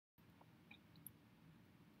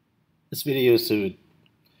This video is to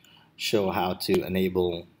show how to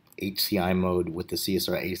enable HCI mode with the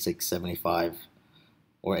CSR8675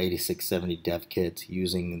 or 8670 dev kit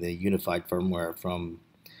using the unified firmware from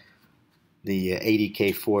the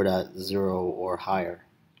ADK 4.0 or higher.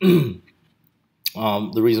 The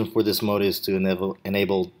reason for this mode is to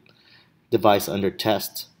enable device under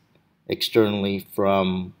test externally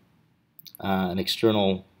from an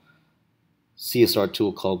external CSR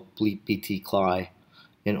tool called BT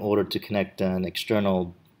in order to connect an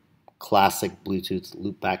external classic Bluetooth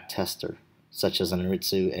loopback tester, such as an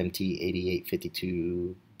Anritsu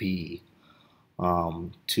MT8852B,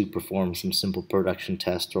 to perform some simple production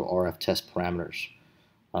test or RF test parameters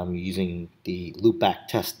using the loopback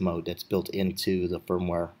test mode that's built into the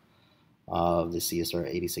firmware of the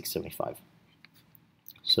CSR8675.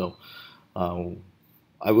 So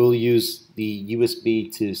I will use the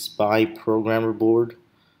USB to SPI programmer board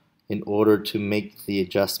in order to make the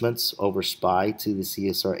adjustments over SPI to the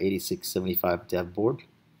CSR8675 dev board.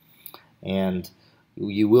 And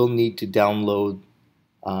you will need to download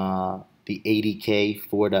the ADK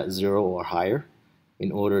 4.0 or higher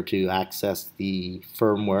in order to access the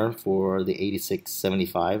firmware for the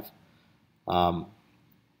 8675,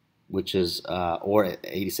 which is or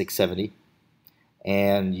 8670.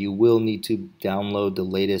 And you will need to download the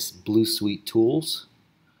latest Blue Suite tools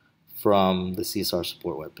from the CSR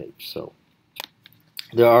support webpage. So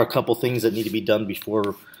there are a couple things that need to be done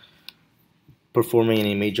before performing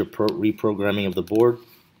any major reprogramming of the board,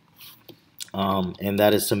 and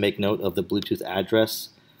that is to make note of the Bluetooth address,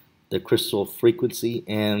 the crystal frequency,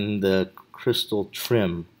 and the crystal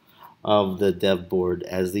trim of the dev board,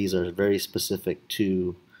 as these are very specific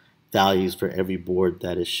to values for every board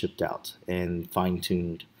that is shipped out and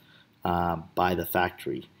fine-tuned by the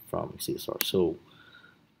factory from CSR. So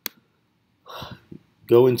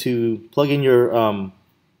go into plug in your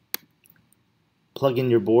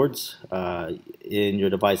boards in your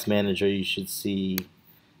device manager. You should see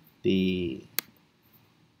the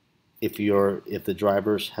if the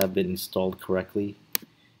drivers have been installed correctly,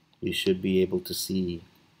 you should be able to see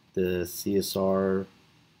the CSR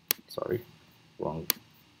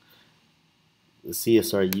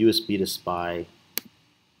USB to SPI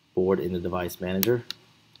board in the device manager.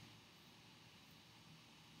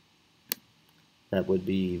 That would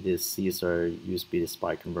be this CSR USB to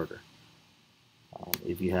SPI converter.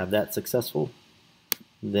 If you have that successful,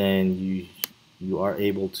 then you are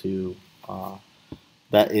able to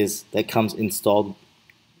that comes installed,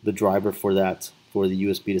 the driver for that, for the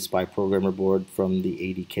USB to SPI programmer board from the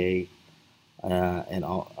ADK and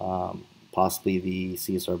possibly the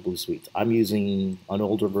CSR Blue Suite. I'm using an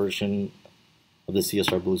older version of the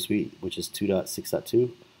CSR Blue Suite, which is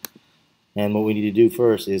 2.6.2. And what we need to do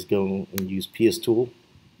first is go and use PS Tool,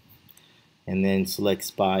 and then select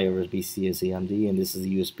SPI over BCSEMD, and this is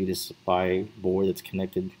the USB to SPI board that's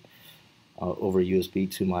connected over USB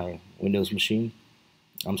to my Windows machine.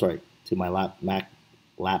 I'm sorry, to my Mac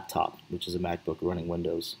laptop, which is a MacBook running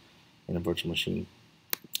Windows in a virtual machine.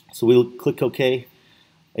 So we'll click OK.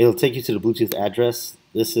 It'll take you to the Bluetooth address.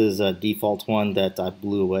 This is a default one that I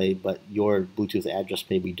blew away, but your Bluetooth address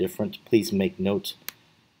may be different. Please make note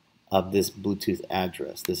of this Bluetooth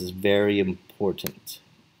address. This is very important,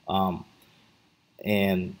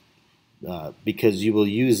 because you will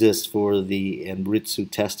use this for the Anritsu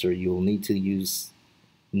tester. You will need to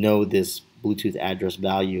know this Bluetooth address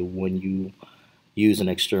value when you use an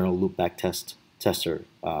external loopback tester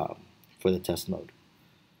for the test mode.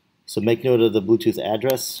 So make note of the Bluetooth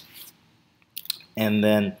address, and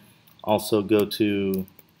then also just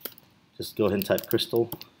go ahead and type crystal.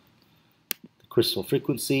 Crystal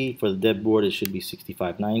frequency for the dev board, it should be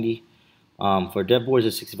 6590. For dev boards,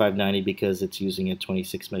 it's 6590 because it's using a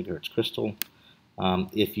 26 megahertz crystal.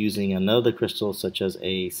 If using another crystal, such as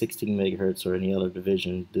a 16 megahertz or any other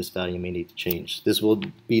division, this value may need to change. This will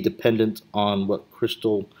be dependent on what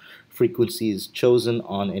crystal frequency is chosen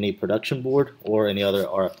on any production board or any other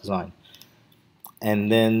RF design. And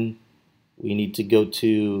then we need to go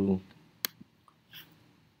to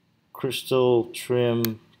crystal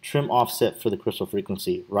trim offset for the crystal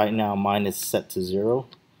frequency. Right now mine is set to 0,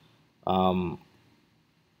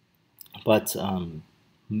 but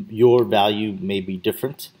your value may be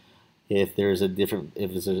different. If there's a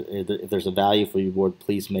value for your board,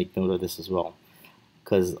 please make note of this as well,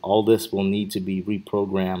 because all this will need to be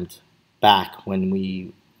reprogrammed back when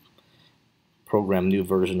we program new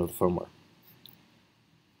version of the firmware.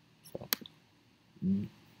 So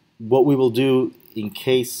what we will do, in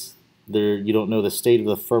case you don't know the state of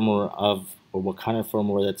the firmware or what kind of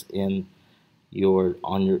firmware that's in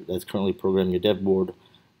that's currently programming your dev board,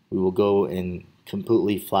 we will go and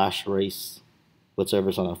completely flash erase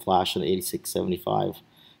whatever's on a flash in 8675,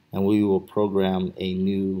 and we will program a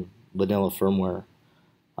new vanilla firmware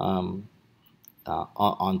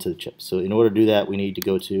onto the chip. So in order to do that, we need to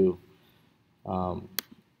go to the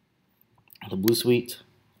Blue Suite,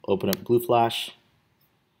 open up Blue Flash,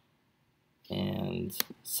 and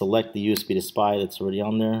select the USB to SPI that's already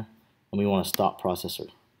on there, and we want to stop processor.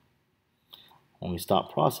 When we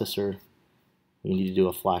stop processor, we need to do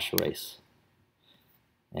a flash erase,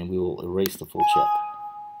 and we will erase the full chip.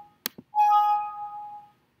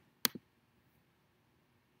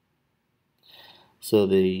 So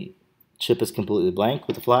the chip is completely blank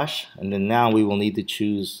with the flash, and then now we will need to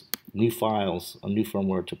choose new files, a new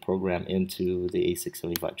firmware to program into the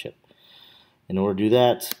 8675 chip. In order to do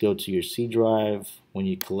that, go to your C drive. When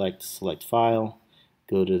you select file,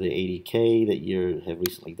 go to the ADK that you have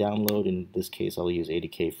recently downloaded. In this case, I'll use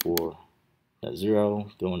ADK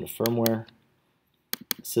 4.0. Go into firmware,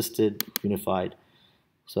 assisted, unified.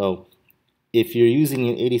 So if you're using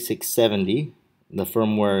an 8670, the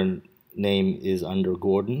firmware name is under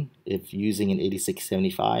Gordon. If you're using an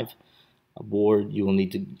 8675 board, you will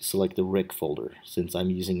need to select the RIC folder. Since I'm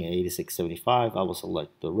using an 8675, I will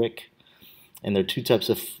select the RIC. And there are two types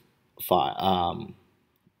of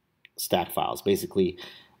stack files. Basically,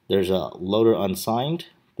 there's a loader unsigned.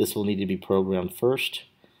 This will need to be programmed first.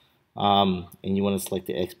 And you want to select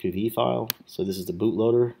the XPV file. So this is the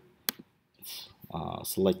bootloader.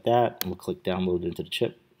 Select that, and we'll click download into the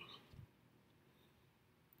chip.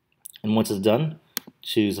 And once it's done,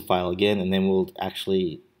 choose the file again, and then we'll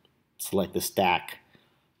actually select the stack,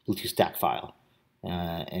 Bluetooth stack file.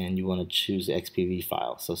 And you want to choose the XPV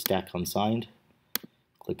file. So stack unsigned,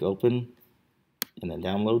 click open, and then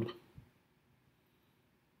download.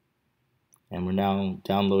 And we're now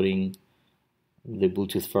downloading the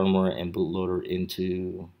Bluetooth firmware and bootloader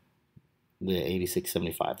into the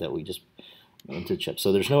 8675 that we just into the chip.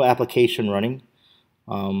 So there's no application running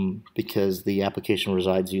because the application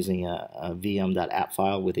resides using a vm.app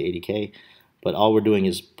file with the ADK, but all we're doing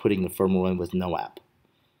is putting the firmware in with no app.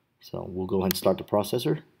 So we'll go ahead and start the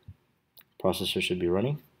processor. Processor should be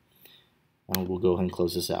running, and we'll go ahead and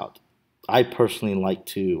close this out. I personally like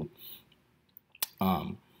to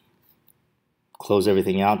close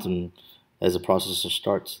everything out, and as the processor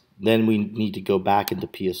starts, then we need to go back into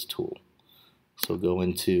PS Tool. So go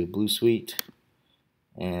into Blue Suite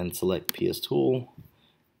and select PS Tool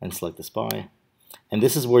and select the SPI. And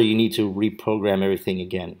this is where you need to reprogram everything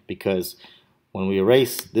again, because when we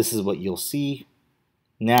erase, this is what you'll see.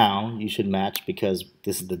 Now you should match because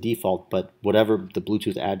this is the default, but whatever the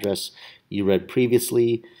Bluetooth address you read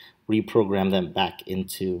previously, reprogram them back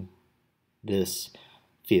into this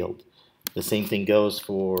field. The same thing goes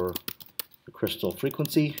for the crystal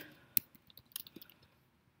frequency.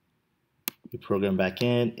 You program back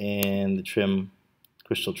in, and the trim,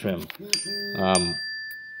 crystal trim,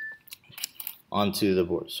 onto the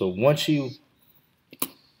board. So once you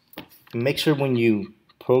make sure when you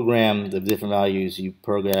program the different values, you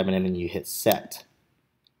program them and you hit set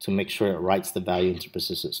to make sure it writes the value into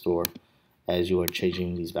persistent store as you are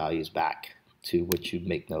changing these values back to what you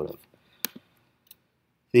make note of.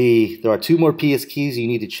 There are two more PS keys you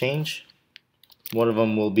need to change. One of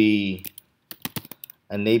them will be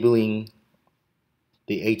enabling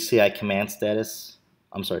the HCI command status.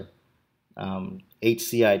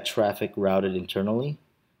 HCI traffic routed internally.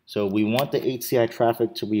 So we want the HCI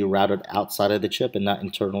traffic to be routed outside of the chip and not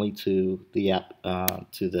internally to the app,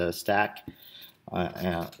 to the stack.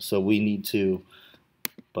 So we need to,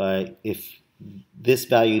 but if this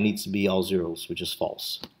value needs to be all zeros, which is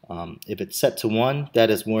false. If it's set to 1, that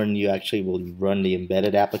is when you actually will run the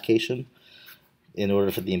embedded application. In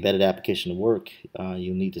order for the embedded application to work,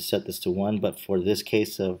 you need to set this to 1. But for this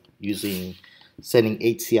case of sending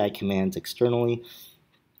HCI commands externally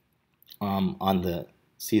on the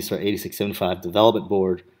CSR8675 development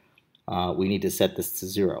board, we need to set this to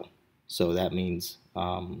 0. So that means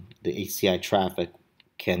the HCI traffic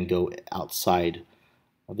can go outside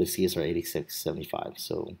of the CSR8675.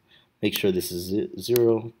 So make sure this is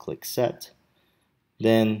 0, click set.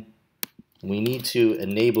 Then we need to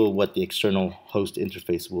enable what the external host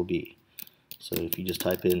interface will be. So if you just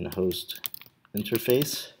type in host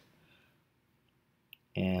interface,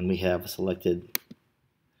 and we have selected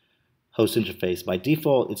host interface. By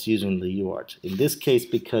default, it's using the UART. In this case,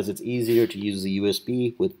 because it's easier to use the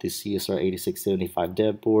USB with the CSR8675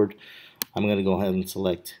 dev board, I'm going to go ahead and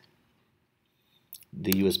select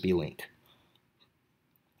the USB link.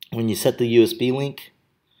 When you set the USB link,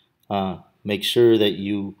 make sure that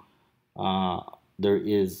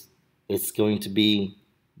it's going to be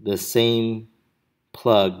the same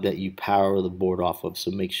plug that you power the board off of.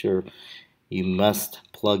 So make sure you must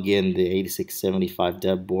plug in the 8675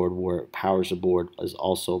 dev board where it powers the board is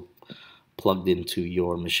also plugged into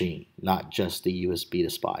your machine, not just the USB to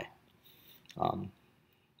SPI.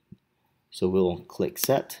 So we'll click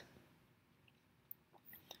set.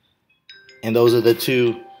 And those are the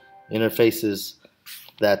two interfaces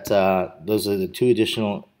that, those are the two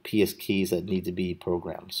additional PS keys that need to be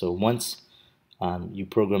programmed. So once you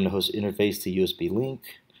program the host interface to USB link,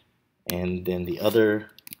 and then the other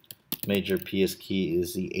major PS key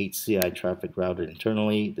is the HCI traffic router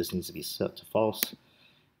internally. This needs to be set to false.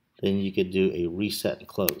 Then you could do a reset and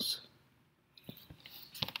close.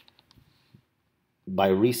 By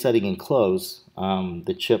resetting and close,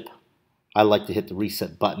 the chip, I like to hit the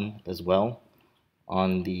reset button as well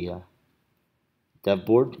on the dev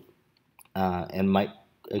board, and might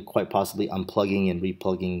quite possibly unplugging and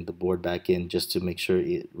replugging the board back in just to make sure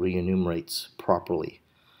it re-enumerates properly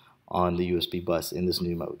on the USB bus in this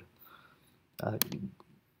new mode.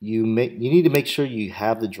 You need to make sure you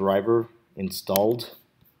have the driver installed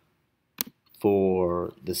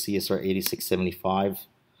for the CSR8675.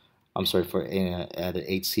 I'm sorry, for at an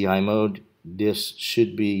HCI mode. This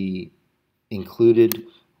should be included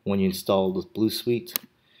when you install the Blue Suite.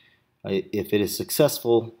 If it is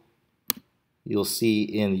successful, you'll see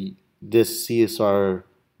in this CSR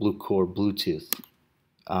Blue Core Bluetooth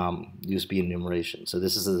USB enumeration. So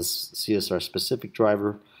this is a CSR specific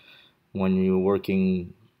driver. When you're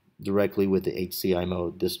working directly with the HCI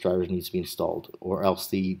mode, this driver needs to be installed, or else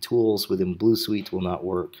the tools within Blue Suite will not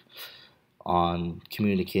work on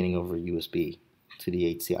communicating over USB to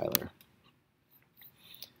the HCI layer.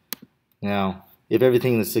 Now, if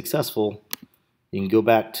everything is successful, you can go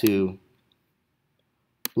back to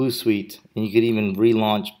Blue Suite, and you could even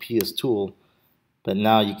relaunch PS Tool, but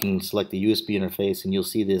now you can select the USB interface, and you'll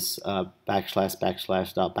see this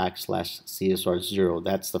 //./CSR0.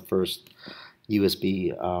 That's the first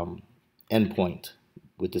USB endpoint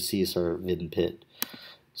with the CSR vid and PID.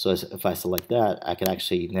 So if I select that, I can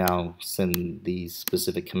actually now send these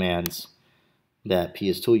specific commands that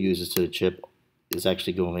PS Tool uses to the chip is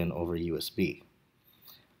actually going in over USB.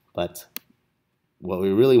 But what we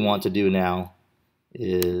really want to do now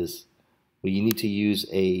is we need to use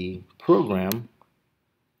a program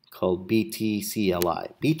called BT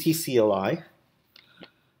CLI. BT CLI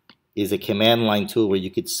is a command line tool where you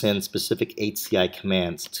could send specific HCI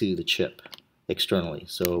commands to the chip externally.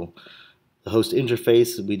 So the host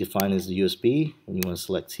interface we define as the USB, and you want to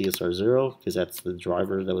select CSR0 because that's the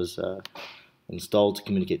driver that was installed to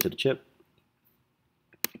communicate to the chip.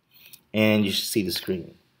 And you should see the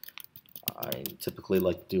screen. I typically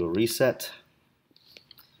like to do a reset,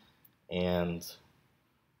 and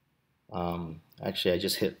actually I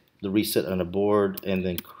just hit the reset on the board and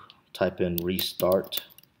then type in restart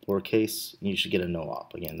lowercase. You should get a no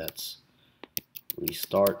op. Again, that's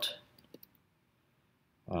restart.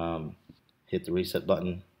 Hit the reset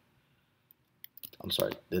button. I'm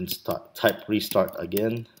sorry, then type restart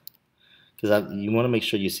again, because you want to make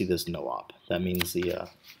sure you see this no op. That means the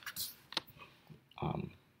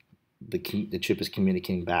chip is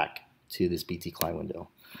communicating back to this BT CLI window.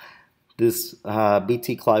 This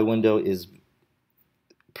BT CLI window is a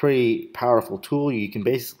pretty powerful tool. You can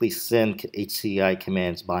basically send HCI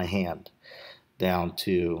commands by hand down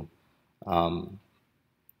to the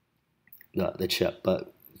chip,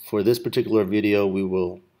 but for this particular video we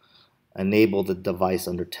will enable the device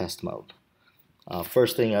under test mode.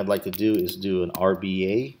 First thing I'd like to do is do an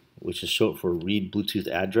RBA, which is short for read Bluetooth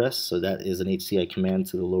address. So that is an HCI command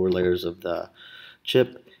to the lower layers of the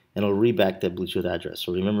chip, and it'll read back that Bluetooth address.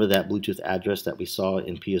 So remember that Bluetooth address that we saw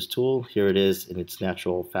in PS Tool? Here it is in its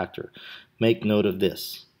natural factor. Make note of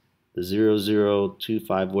this, the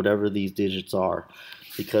 0025, whatever these digits are,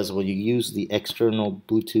 because when you use the external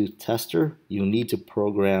Bluetooth tester, you need to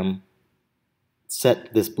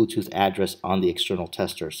set this Bluetooth address on the external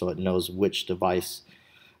tester so it knows which device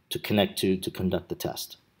to connect to conduct the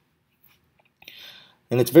test.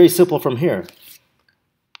 And it's very simple from here.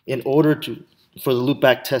 In order for the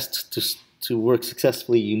loopback test to work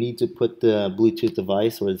successfully, you need to put the Bluetooth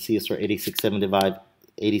device or the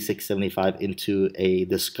CSR8675 into a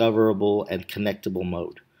discoverable and connectable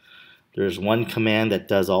mode. There's one command that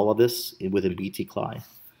does all of this within BT CLI,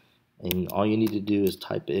 and all you need to do is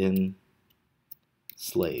type in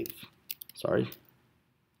slave. Sorry, let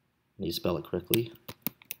me spell it correctly.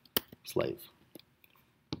 Slave.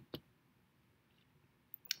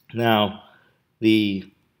 Now,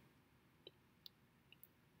 the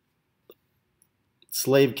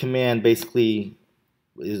slave command basically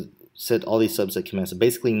set all these subset commands. So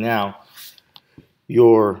basically now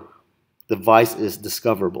the device is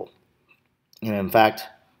discoverable. And in fact,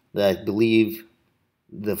 I believe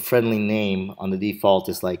the friendly name on the default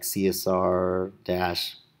is like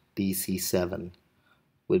CSR-BC7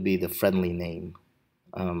 would be the friendly name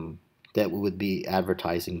that would be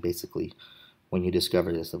advertising basically when you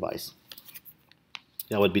discover this device.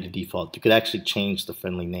 That would be the default. You could actually change the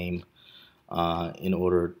friendly name in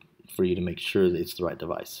order for you to make sure that it's the right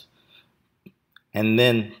device. And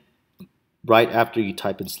then right after you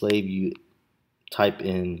type in slave, you type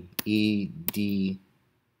in EDUTM.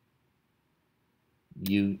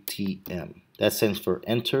 That stands for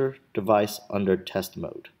enter device under test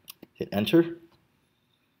mode. Hit enter.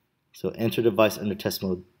 So enter device under test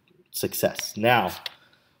mode, success. Now,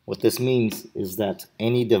 what this means is that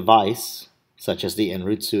any device, such as the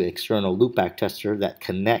Anritsu external loopback tester that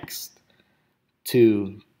connects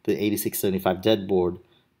to the 8675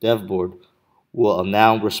 dev board, will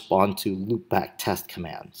now respond to loopback test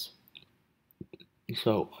commands.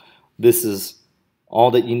 So this is all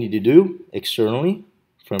that you need to do externally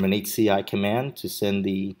from an HCI command to send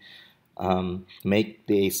the make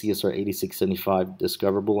the CSR8675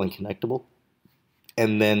 discoverable and connectable,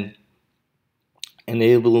 and then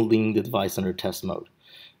enabling the device under test mode.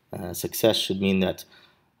 Success should mean that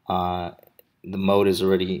the mode is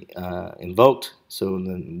already invoked, so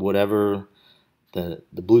then whatever the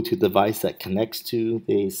Bluetooth device that connects to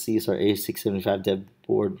the CSR8675 dev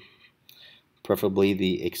board, preferably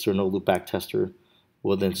the external loopback tester,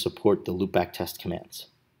 will then support the loopback test commands.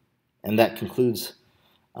 And that concludes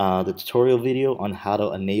the tutorial video on how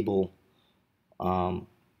to enable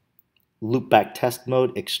loopback test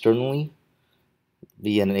mode externally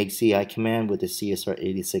via an HCI command with the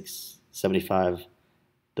CSR8675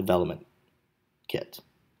 development kit.